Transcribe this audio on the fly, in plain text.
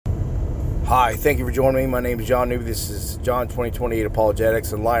Hi, thank you for joining me. My name is John Newby. This is John 2028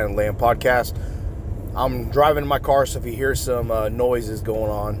 Apologetics and Lion and Lamb Podcast. I'm driving in my car, so if you hear some noises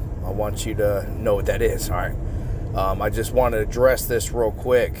going on, I want you to know what that is. All right. I just want to address this real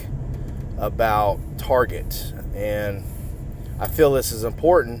quick about Target. And I feel this is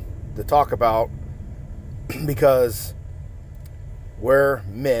important to talk about because we're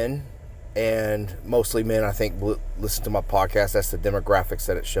men, and mostly men, I think, listen to my podcast. That's the demographics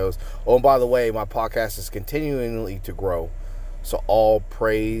that it shows. Oh, and by the way, my podcast is continually to grow. So all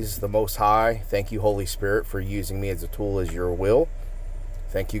praise the Most High. Thank you, Holy Spirit, for using me as a tool as your will.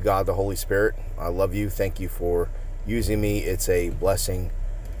 Thank you, God, the Holy Spirit. I love you. Thank you for using me. It's a blessing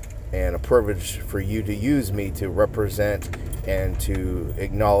and a privilege for you to use me to represent and to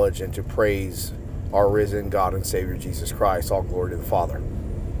acknowledge and to praise our risen God and Savior, Jesus Christ. All glory to the Father.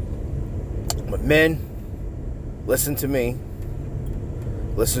 But men, listen to me.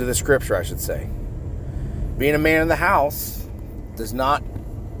 Listen to the scripture, I should say. Being a man in the house does not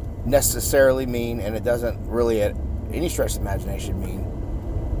necessarily mean, and it doesn't really at any stretch of imagination mean,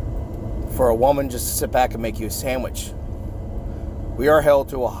 for a woman just to sit back and make you a sandwich. We are held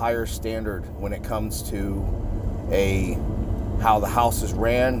to a higher standard when it comes to how the house is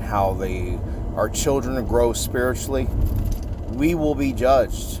ran, how our children grow spiritually. We will be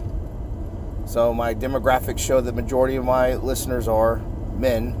judged. So my demographics show the majority of my listeners are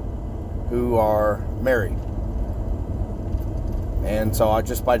men who are married. And so I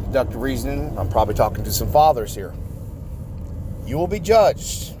just by deductive reasoning, I'm probably talking to some fathers here. You will be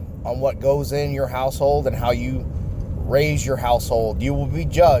judged on what goes in your household and how you raise your household. You will be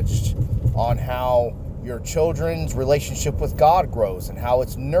judged on how your children's relationship with God grows and how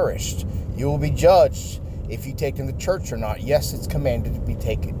it's nourished. You will be judged if you take them to church or not. Yes, it's commanded to be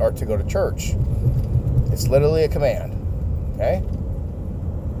taken or to go to church. It's literally a command. Okay?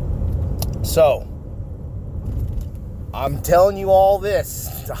 So, I'm telling you all this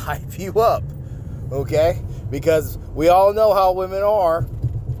to hype you up. Okay? Because we all know how women are.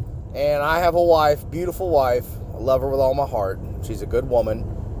 And I have a wife, beautiful wife. I love her with all my heart. She's a good woman.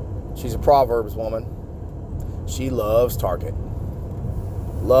 She's a Proverbs woman. She loves Target.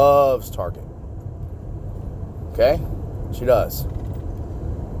 Loves Target. Okay? She does.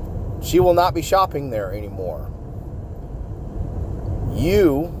 She will not be shopping there anymore.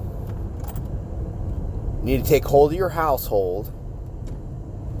 You need to take hold of your household,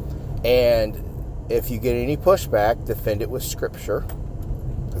 and if you get any pushback, defend it with Scripture,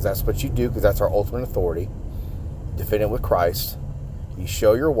 because that's what you do, because that's our ultimate authority. Defend it with Christ. You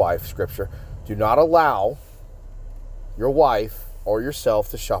show your wife Scripture. Do not allow your wife or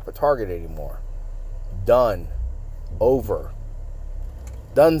yourself to shop at Target anymore. Done. Over.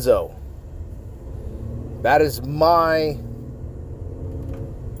 Dunzo. That is when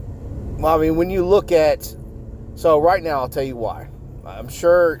you look at, so right now I'll tell you why. I'm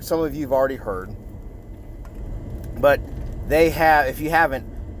sure some of you have already heard, but they have, if you haven't,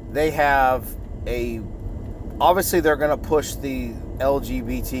 they have obviously they're going to push the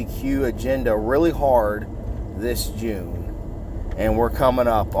LGBTQ agenda really hard this June, and we're coming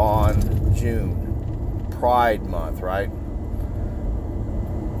up on June. Pride Month, right?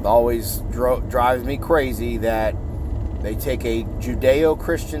 It always drives me crazy that they take a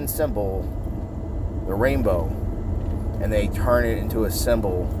Judeo-Christian symbol, the rainbow, and they turn it into a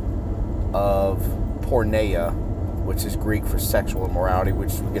symbol of porneia, which is Greek for sexual immorality,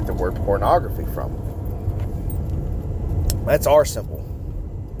 which we get the word pornography from. That's our symbol.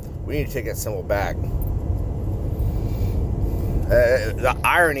 We need to take that symbol back. The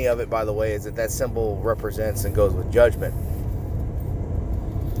irony of it, by the way, is that symbol represents and goes with judgment.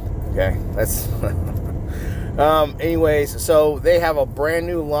 Okay, that's... anyways, so they have a brand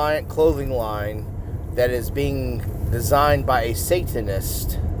new clothing line that is being designed by a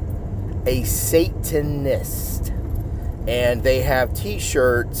Satanist. And they have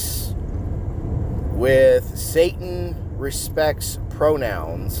t-shirts with Satan respects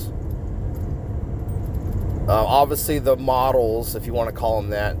pronouns. Obviously, the models, if you want to call them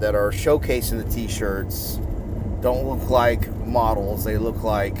that are showcasing the t-shirts, don't look like models. They look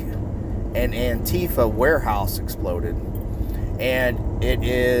like an Antifa warehouse exploded. And it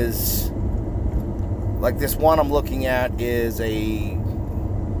is, like this one I'm looking at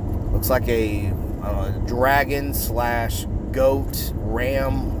looks like a dragon / goat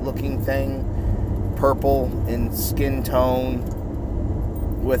ram looking thing. Purple in skin tone.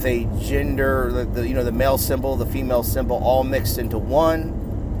 With a gender, the male symbol, the female symbol, all mixed into one,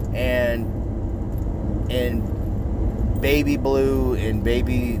 and in baby blue and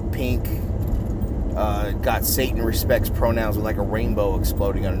baby pink got Satan respects pronouns with like a rainbow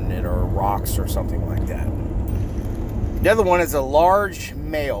exploding on it, or rocks or something like that. The other one is a large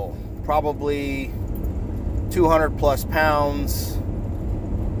male, probably 200 plus pounds.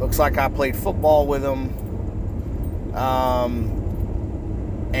 Looks like I played football with him.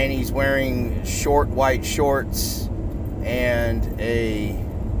 And he's wearing short white shorts and a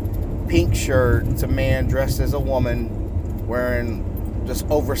pink shirt. It's a man dressed as a woman wearing just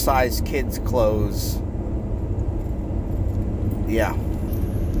oversized kids' clothes. Yeah.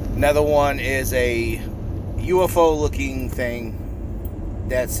 Another one is a UFO looking thing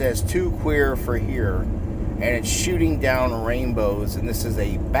that says "Too Queer for Here," and it's shooting down rainbows, and this is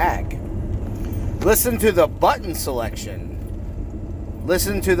a bag. Listen to the button selection.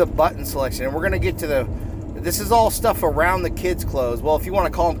 Listen to the button selection. And we're going to get to this is all stuff around the kids' clothes. Well, if you want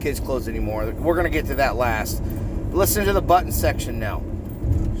to call them kids' clothes anymore, we're going to get to that last. Listen to the button section now.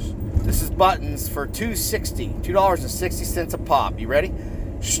 This is buttons for $2.60 a pop. You ready?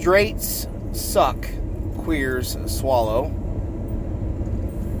 Straights suck, queers swallow.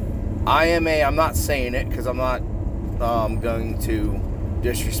 I'm not saying it because I'm not going to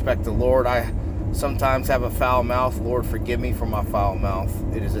disrespect the Lord. I sometimes have a foul mouth. Lord, forgive me for my foul mouth.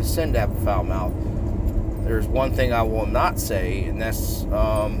 It is a sin to have a foul mouth. There's one thing I will not say, and that's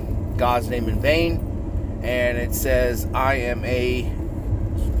God's name in vain. And it says, I am a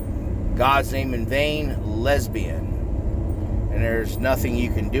God's name in vain lesbian. And there's nothing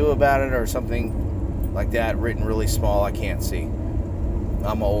you can do about it, or something like that written really small I can't see. I'm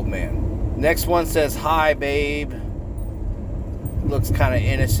an old man. Next one says, hi, babe. Looks kind of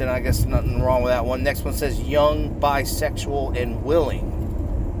innocent. I guess nothing wrong with that one. Next one says, young, bisexual, and willing.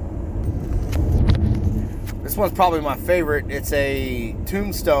 This one's probably my favorite. It's a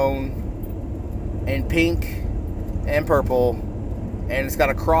tombstone in pink and purple, and it's got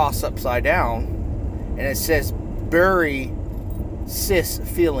a cross upside down, and it says, bury cis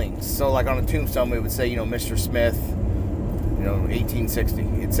feelings. So like on a tombstone, it would say, Mr. Smith, 1860.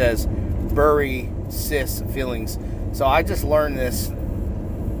 It says, bury cis feelings. So I just learned this,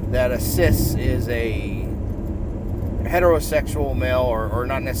 that a cis is a heterosexual male, or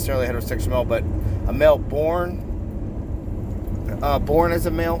not necessarily a heterosexual male, but a male born as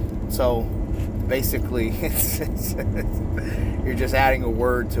a male. So basically, you're just adding a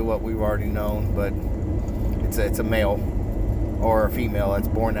word to what we've already known, but it's a male or a female that's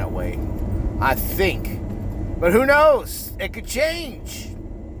born that way, I think. But who knows? It could change.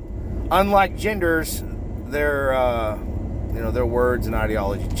 Unlike genders, their words and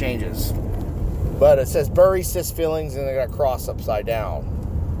ideology changes. But it says bury cis feelings, and they got cross upside down.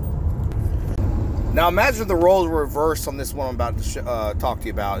 Now imagine the roles were reversed on this one I'm about to talk to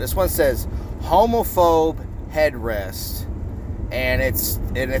you about. This one says homophobe headrest, and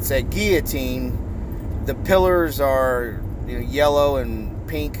it's a guillotine. The pillars are yellow and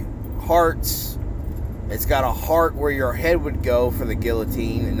pink hearts. It's got a heart where your head would go for the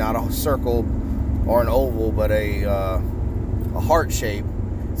guillotine, and not a circle or an oval, but a heart shape.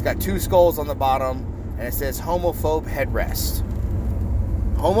 It's got two skulls on the bottom, and it says homophobe headrest.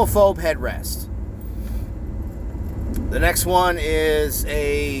 Homophobe headrest. The next one is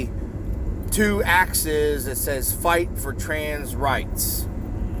two axes that says fight for trans rights.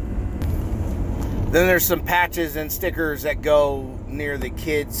 Then there's some patches and stickers that go near the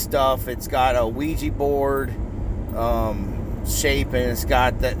kids stuff. It's got a Ouija board shape, and it's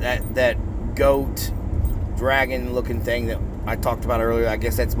got that goat dragon looking thing that I talked about earlier. I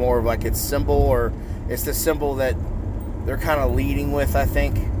guess that's more of like its symbol, or it's the symbol that they're kind of leading with, I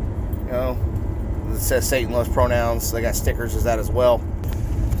think. It says Satan loves pronouns. They got stickers as that as well.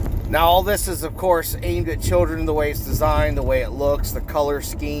 Now all this is of course aimed at children, the way it's designed, the way it looks, the color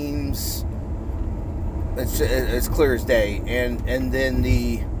schemes. It's clear as day. And then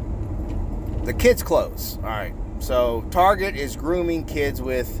the kids' clothes. Alright. So Target is grooming kids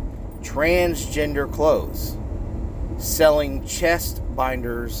with transgender clothes, selling chest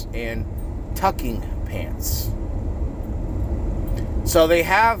binders and tucking pants. So they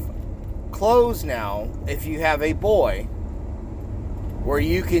have clothes now, if you have a boy, where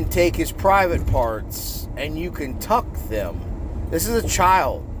you can take his private parts and you can tuck them. This is a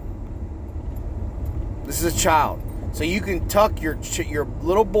child. This is a child. So you can tuck your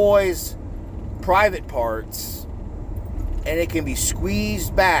little boy's private parts, and it can be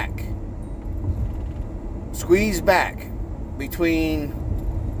squeezed back between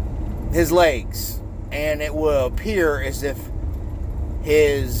his legs, and it will appear as if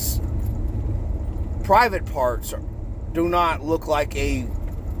his private parts do not look like a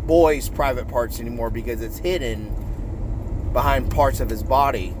boy's private parts anymore, because it's hidden behind parts of his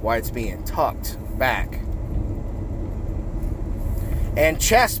body while it's being tucked back. And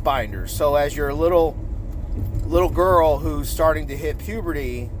chest binders. So as your little girl who's starting to hit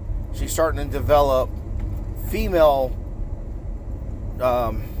puberty, she's starting to develop female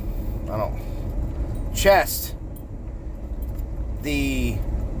chest,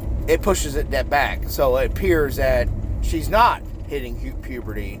 it pushes that back. So it appears that she's not hitting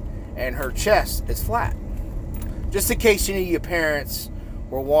puberty and her chest is flat. Just in case any of your parents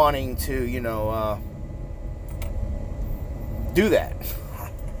were wanting to, do that.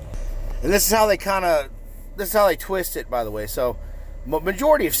 And this is how they twist it, by the way. So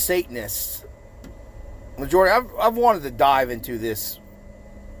majority of Satanists, I've wanted to dive into this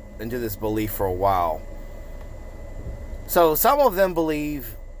belief for a while. So some of them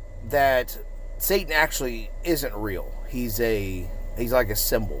believe that Satan actually isn't real. He's like a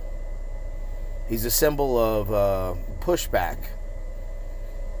symbol. He's a symbol of pushback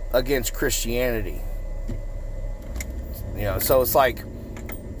against Christianity. So it's like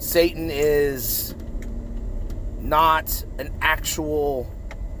Satan is not an actual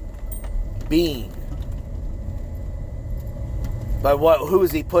being. But who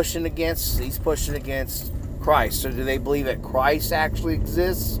is he pushing against? He's pushing against Christ. So do they believe that Christ actually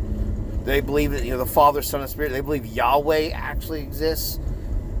exists? Do they believe that the Father, Son, and Spirit? Do they believe Yahweh actually exists?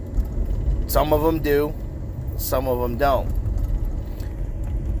 Some of them do. Some of them don't.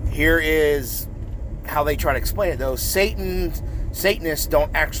 Here is how they try to explain it, though. Satanists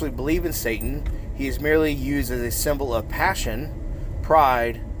don't actually believe in Satan. He is merely used as a symbol of passion,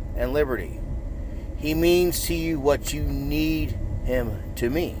 pride, and liberty. He means to you what you need him to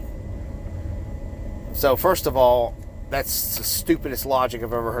mean. So first of all, that's the stupidest logic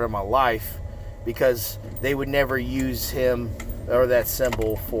I've ever heard in my life, because they would never use him or that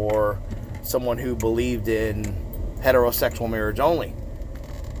symbol for someone who believed in heterosexual marriage only,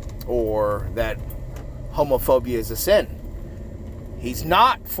 or that homophobia is a sin. He's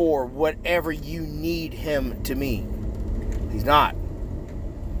not for whatever you need him to mean. He's not.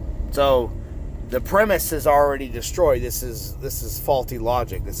 So the premise is already destroyed. This is faulty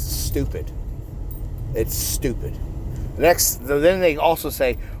logic. This is stupid. It's stupid. Then they also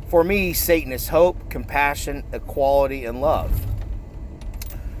say, for me, Satan is hope, compassion, equality, and love.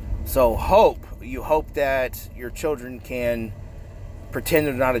 So hope, you hope that your children can pretend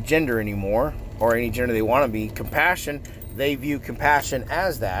they're not a gender anymore, or any gender they want to be. Compassion, they view compassion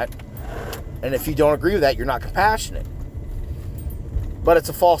as that. And if you don't agree with that, you're not compassionate. But it's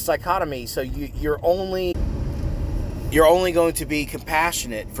a false dichotomy. So you're only going to be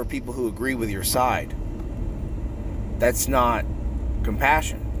compassionate for people who agree with your side. That's not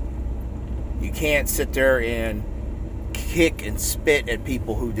compassion. You can't sit there and kick and spit at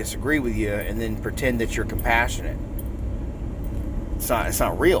people who disagree with you and then pretend that you're compassionate. It's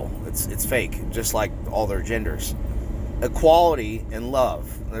not real. It's fake, just like all their genders. Equality and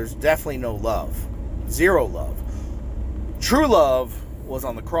love. There's definitely no love. Zero love. True love was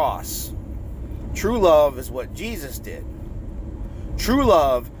on the cross. True love is what Jesus did. True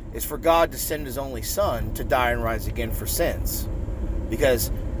love is for God to send his only son to die and rise again for sins. Because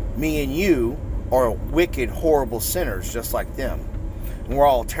me and you are wicked, horrible sinners just like them. And we're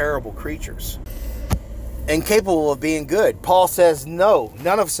all terrible creatures. Incapable of being good. Paul says, no,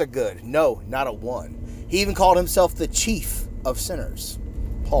 none of us are good. No, not a one. He even called himself the chief of sinners.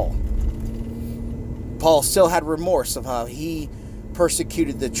 Paul still had remorse of how he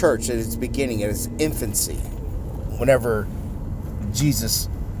persecuted the church at its beginning, at its infancy. Whenever Jesus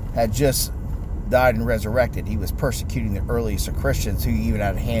had just died and resurrected, he was persecuting the earliest of Christians, who even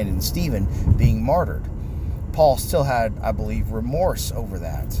had a hand in Stephen being martyred. Paul still had, I believe, remorse over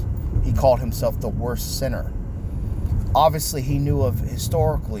that. He called himself the worst sinner. Obviously, he knew of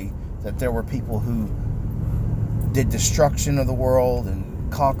historically that there were people who did destruction of the world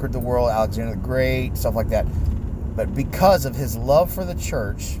and conquered the world, Alexander the Great, stuff like that. But because of his love for the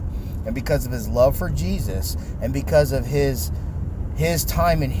church, and because of his love for Jesus, and because of his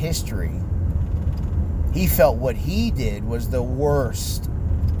time in history, he felt what he did was the worst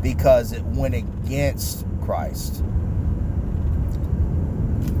because it went against Christ.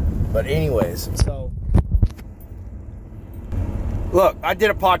 But anyways, so look, I did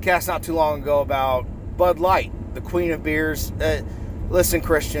a podcast not too long ago about Bud Light, the queen of beers. Listen,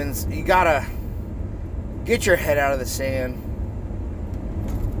 Christians, you gotta get your head out of the sand.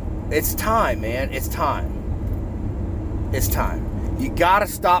 It's time, man. It's time. It's time. You gotta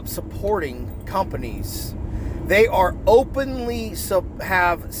stop supporting companies. They are openly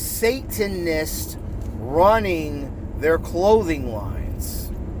have Satanists running their clothing lines.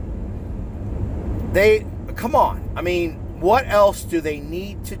 Come on. I mean, what else do they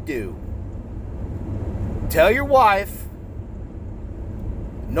need to do Tell your wife,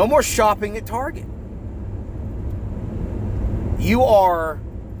 no more shopping at Target. You are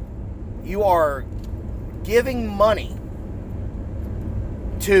giving money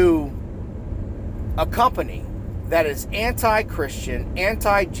to a company that is anti-Christian,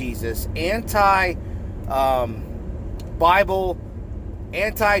 anti-Jesus, anti-Bible,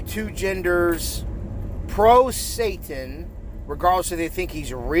 anti-two genders, pro-Satan, regardless if they think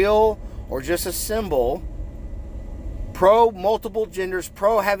he's real or just a symbol, pro-multiple genders,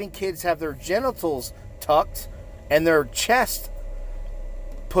 pro-having kids have their genitals tucked and their chest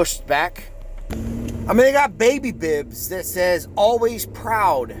pushed back. I mean, they got baby bibs that says always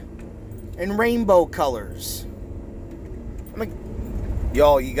proud in rainbow colors. I mean,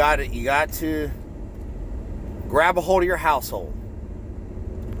 y'all, you got to grab a hold of your household.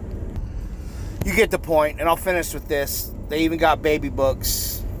 You get the point, and I'll finish with this. They even got baby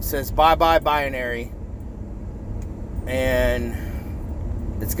books. It says bye-bye binary. And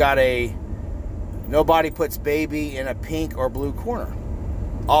it's got a nobody puts baby in a pink or blue corner.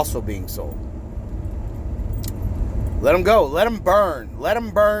 Also being sold. Let them go. Let them burn. Let them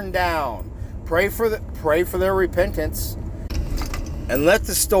burn down. Pray for their repentance. And let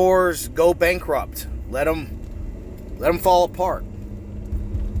the stores go bankrupt. Let them fall apart.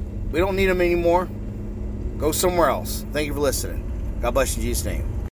 We don't need them anymore. Go somewhere else. Thank you for listening. God bless you in Jesus' name.